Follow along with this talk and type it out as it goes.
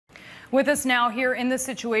With us now here in the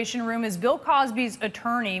Situation Room is Bill Cosby's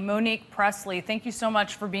attorney, Monique Presley. Thank you so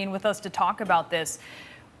much for being with us to talk about this.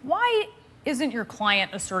 Why isn't your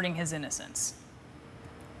client asserting his innocence?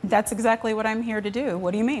 That's exactly what I'm here to do.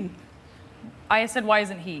 What do you mean? I said, why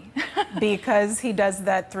isn't he? Because he does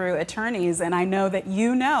that through attorneys, and I know that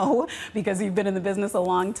you know, because you've been in the business a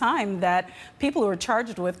long time, that people who are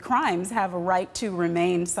charged with crimes have a right to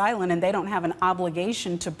remain silent, and they don't have an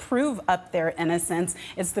obligation to prove up their innocence.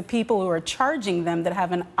 It's the people who are charging them that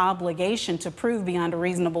have an obligation to prove beyond a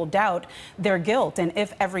reasonable doubt their guilt. And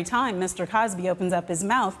if every time Mr. Cosby opens up his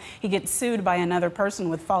mouth, he gets sued by another person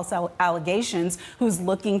with false allegations who's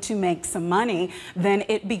looking to make some money, then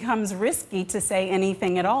it becomes risky to say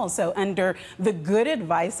anything at all. So under the good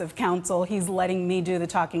advice of counsel, he's letting me do the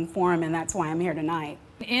talking for him, and that's why I'm here tonight.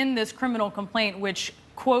 In this criminal complaint, which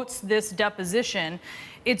quotes this deposition,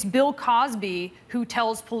 it's Bill Cosby who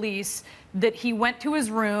tells police that he went to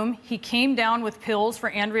his room, he came down with pills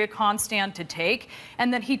for Andrea Constand to take,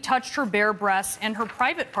 and that he touched her bare breasts and her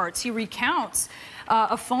private parts. He recounts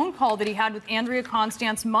a phone call that he had with Andrea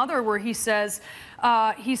Constand's mother where he says,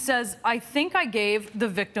 I think I gave the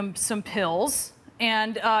victim some pills.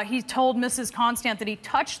 And he told Mrs. Constand that he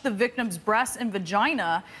touched the victim's breasts and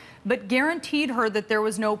vagina, but guaranteed her that there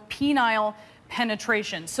was no penile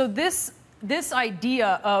penetration. So this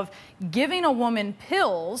idea of giving a woman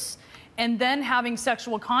pills and then having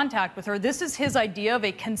sexual contact with her, this is his idea of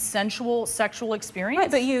a consensual sexual experience?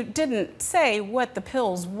 Right, but you didn't say what the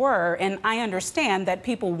pills were, and I understand that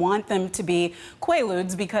people want them to be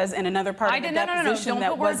Quaaludes because in another part of the deposition don't that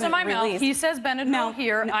put words in wasn't my released. Mouth. He says Benadryl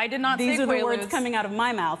here. I did not say Quaaludes. These are the words coming out of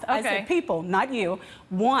my mouth. Okay. I said people, not you,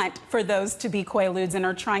 want for those to be Quaaludes and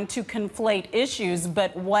are trying to conflate issues,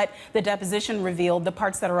 but what the deposition revealed, the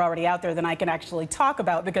parts that are already out there that I can actually talk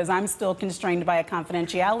about because I'm still constrained by a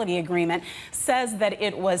confidentiality agreement, says that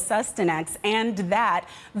it was Sustanex and that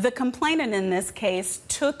the complainant in this case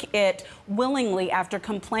took it willingly after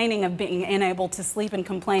complaining of being unable to sleep and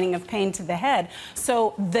complaining of pain to the head.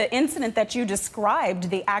 So the incident that you described,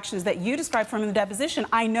 the actions that you described from the deposition,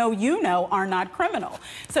 I know you know are not criminal.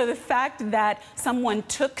 So the fact that someone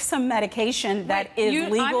took some medication that is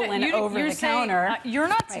legal and over the counter. You're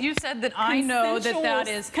not. Right. You said that I know that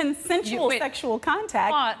is consensual sexual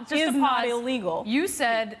contact is not illegal. You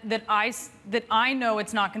said that I know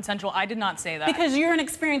it's not consensual. I did not say that. Because you're an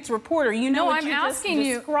experienced reporter. You know what you just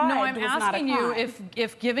described. No, I'm asking you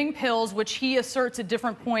if giving pills, which he asserts at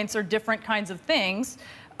different points are different kinds of things,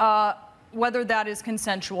 whether that is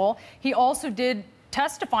consensual. He also did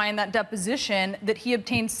testify in that deposition that he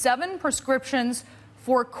obtained 7 prescriptions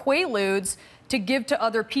for Quaaludes to give to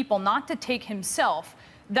other people, not to take himself.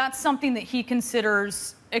 That's something that he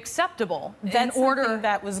considers acceptable. That's something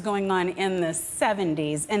that was going on in the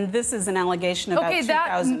 70s, and this is an allegation about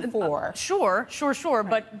 2004. Sure. Right.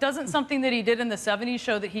 But doesn't something that he did in the 70s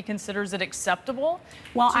show that he considers it acceptable?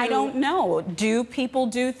 Well, I don't know. Do people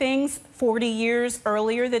do things 40 years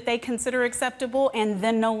earlier that they consider acceptable and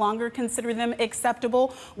then no longer consider them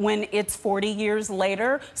acceptable when it's 40 years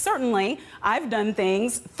later? Certainly, I've done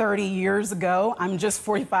things 30 years ago. I'm just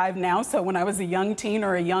 45 now, so when I was a young teen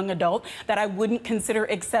or a young adult, that I wouldn't consider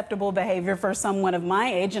acceptable behavior for someone of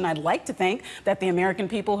my age, and I'd like to think that the American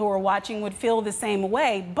people who are watching would feel the same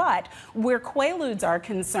way. But where Quaaludes are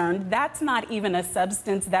concerned, that's not even a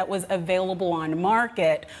substance that was available on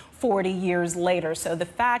market 40 years later. So the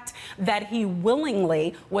fact that he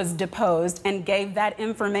willingly was deposed and gave that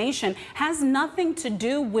information has nothing to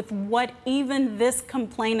do with what even this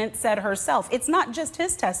complainant said herself. It's not just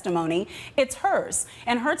his testimony, it's hers.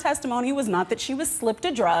 And her testimony was not that she was slipped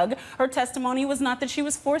a drug. Her testimony was not that she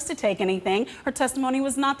was forced to take anything. Her testimony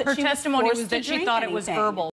was not that she was forced to drink anything. Her testimony was that she thought it was herbal.